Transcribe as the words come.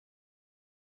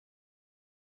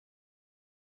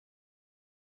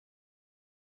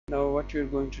Now what you're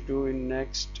going to do in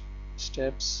next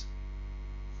steps,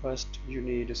 first you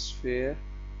need a sphere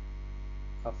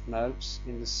of NURBS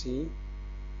in the scene,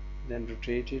 then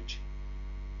rotate it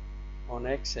on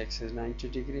x-axis 90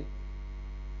 degree,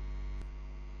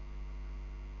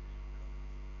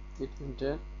 hit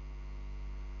enter,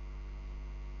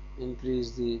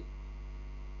 increase the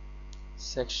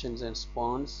sections and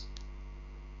spawns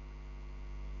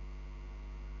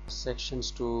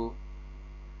to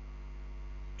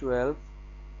 12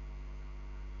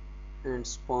 and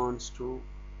spawns to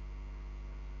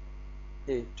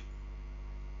 8.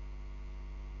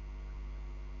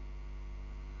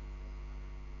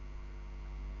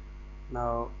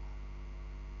 Now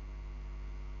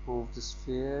move the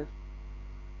sphere,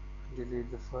 delete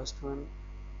the first one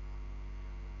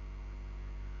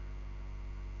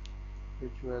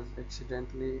which was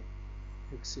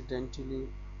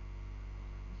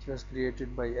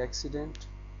created by accident.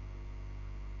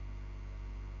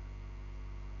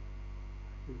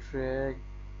 Drag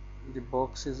the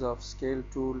boxes of scale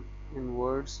tool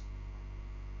inwards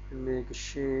and make a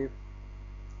shape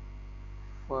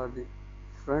for the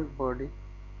front body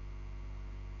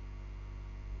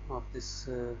of this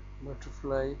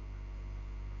butterfly.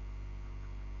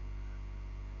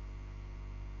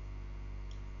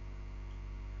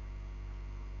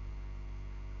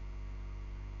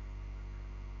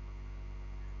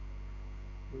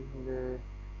 And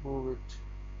move it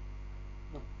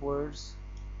upwards,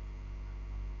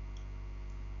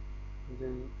 and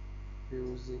then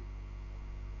use the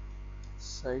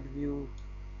side view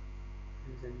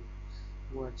and then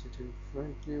watch it in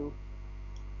front view.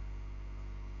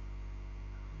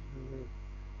 And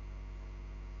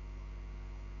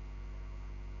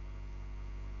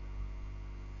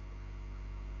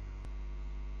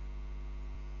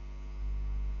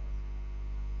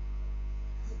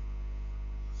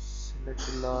select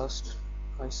the last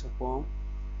isopom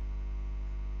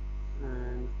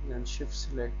and then shift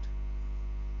select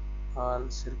all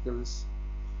circles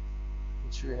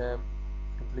which we have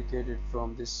duplicated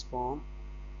from this form,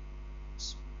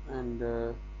 and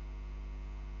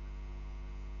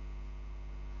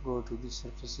go to the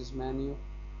surfaces menu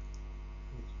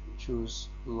and choose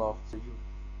loft view.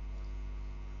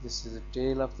 This is the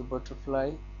tail of the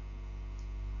butterfly.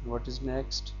 What is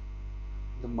next?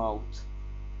 The mouth.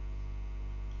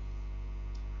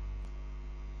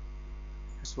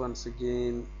 Let's once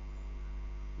again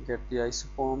get the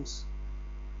isopoms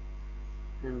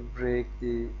and break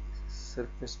the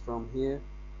surface from here,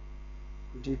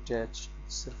 detach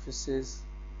surfaces,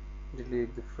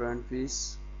 delete the front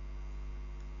piece,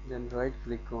 then right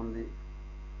click on the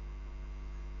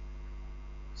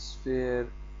sphere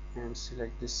and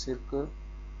select this circle.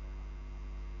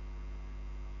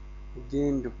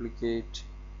 Again duplicate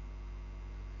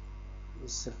the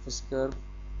surface curve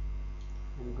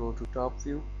and go to top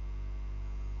view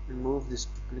and move this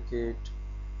duplicate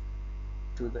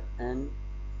to the end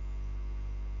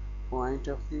point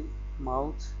of the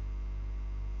mouth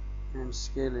and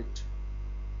scale it,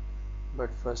 but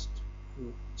first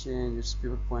change its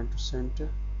pivot point to center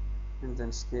and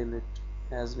then scale it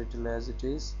as little as it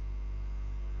is,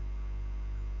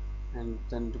 and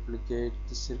then duplicate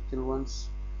the circle once,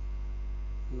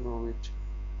 move it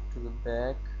to the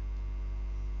back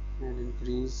and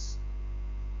increase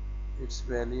its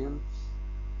volume,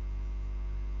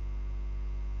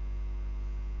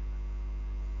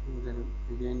 and then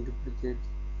again duplicate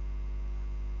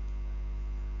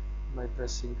by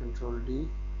pressing Ctrl D.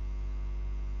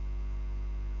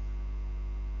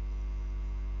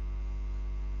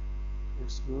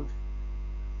 It's good.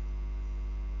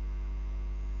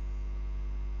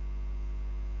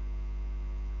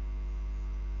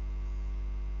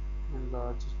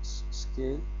 Enlarge its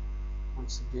scale.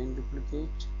 Once again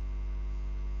duplicate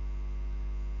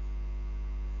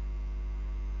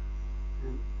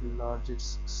and enlarge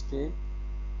its scale.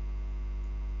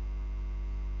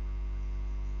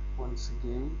 Once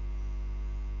again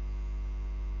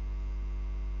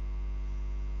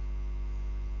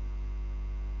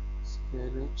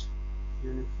scale it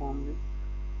uniformly,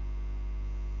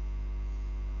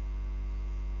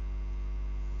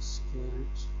 scale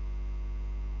it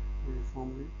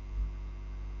uniformly.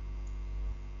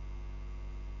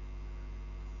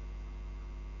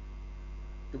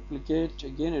 Duplicate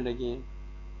again and again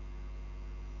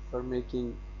for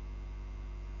making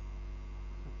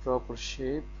a proper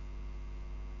shape.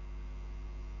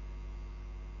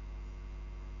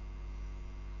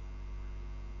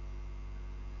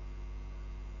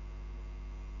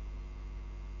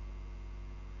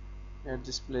 At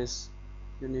this place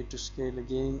you need to scale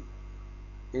again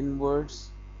inwards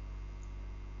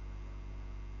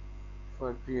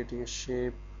for creating a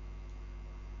shape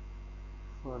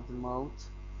for the mouth.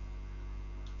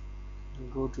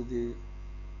 Go to the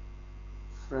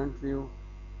front view,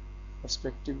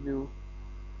 perspective view,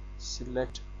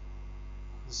 select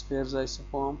the spheres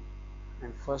isoform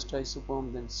and first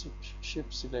isoform, then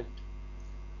shift select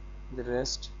the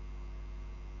rest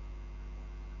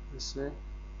this way,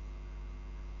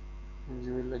 and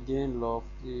you will again loft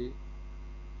the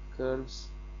curves.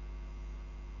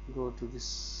 Go to the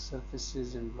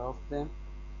surfaces and loft them.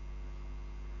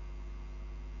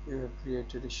 You have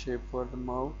created a shape for the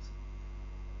mouth,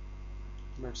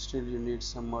 but still you need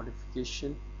some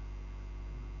modification,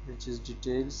 which is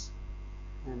details,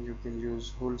 and you can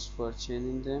use hools for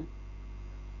changing them,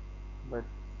 but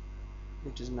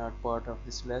it is not part of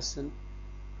this lesson.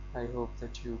 I hope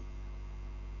that you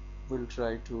will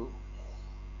try to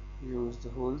use the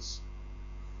hools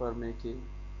for making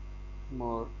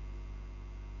more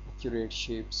accurate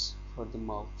shapes for the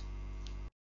mouth.